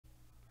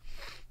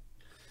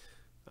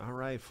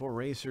right, 4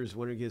 racers.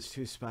 Winner gets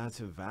 2 spots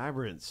of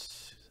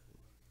Vibrance.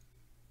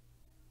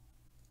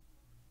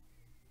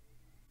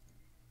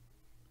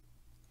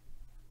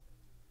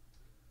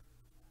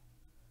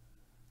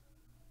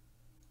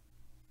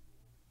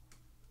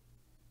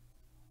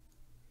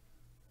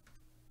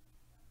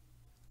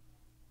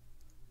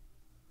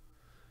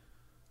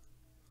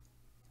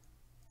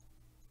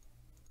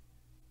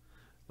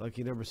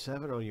 Lucky number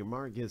 7 on your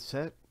mark, get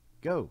set,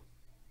 go.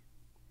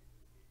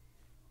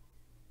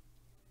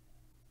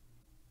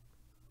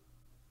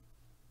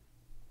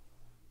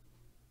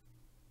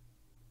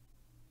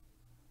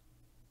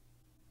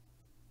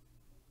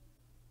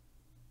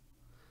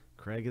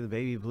 Craig in the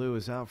baby blue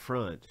is out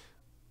front.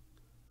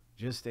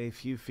 Just a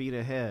few feet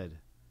ahead.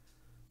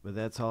 But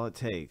that's all it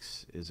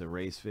takes is a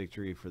race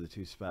victory for the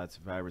 2 spots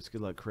of Vibrance.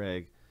 Good luck,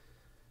 Craig.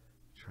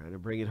 Trying to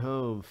bring it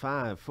home.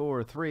 5,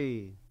 4,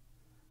 3,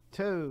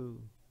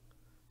 2.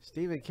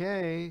 Stephen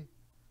K.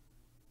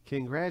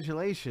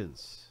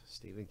 Congratulations.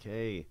 Stephen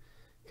K.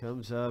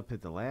 comes up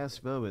at the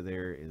last moment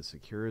there and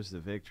secures the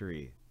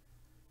victory.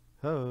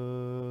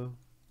 Ho!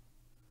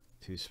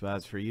 2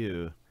 spots for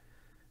you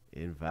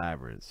in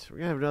Vibrance. We're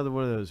going to have another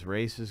one of those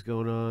races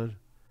going on.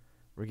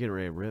 We're getting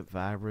ready to rip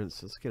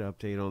Vibrance. Let's get an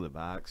update on the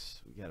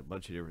box. We got a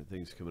bunch of different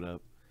things coming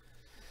up.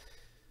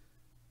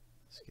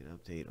 Let's get an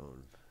update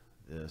on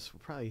this. We'll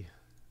probably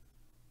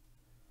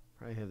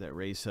have that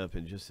race up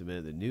in just a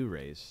minute. The new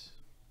race.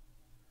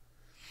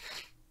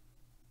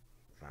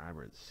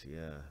 Vibrance,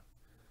 yeah.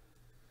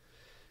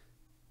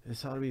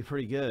 This ought to be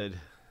pretty good.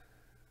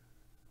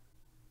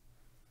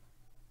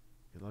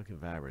 Good luck in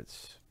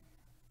Vibrance.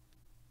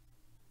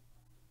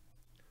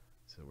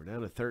 So we're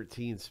down to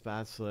 13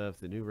 spots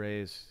left. The new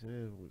race,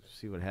 we'll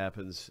see what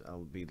happens.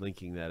 I'll be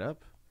linking that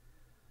up.